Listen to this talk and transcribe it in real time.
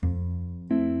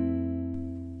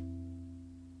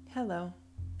Hello,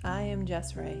 I am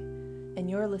Jess Ray, and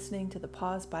you're listening to the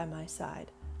Paws by My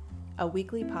Side, a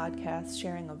weekly podcast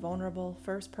sharing a vulnerable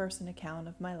first-person account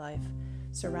of my life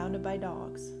surrounded by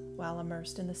dogs while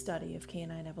immersed in the study of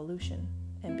canine evolution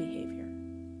and behavior.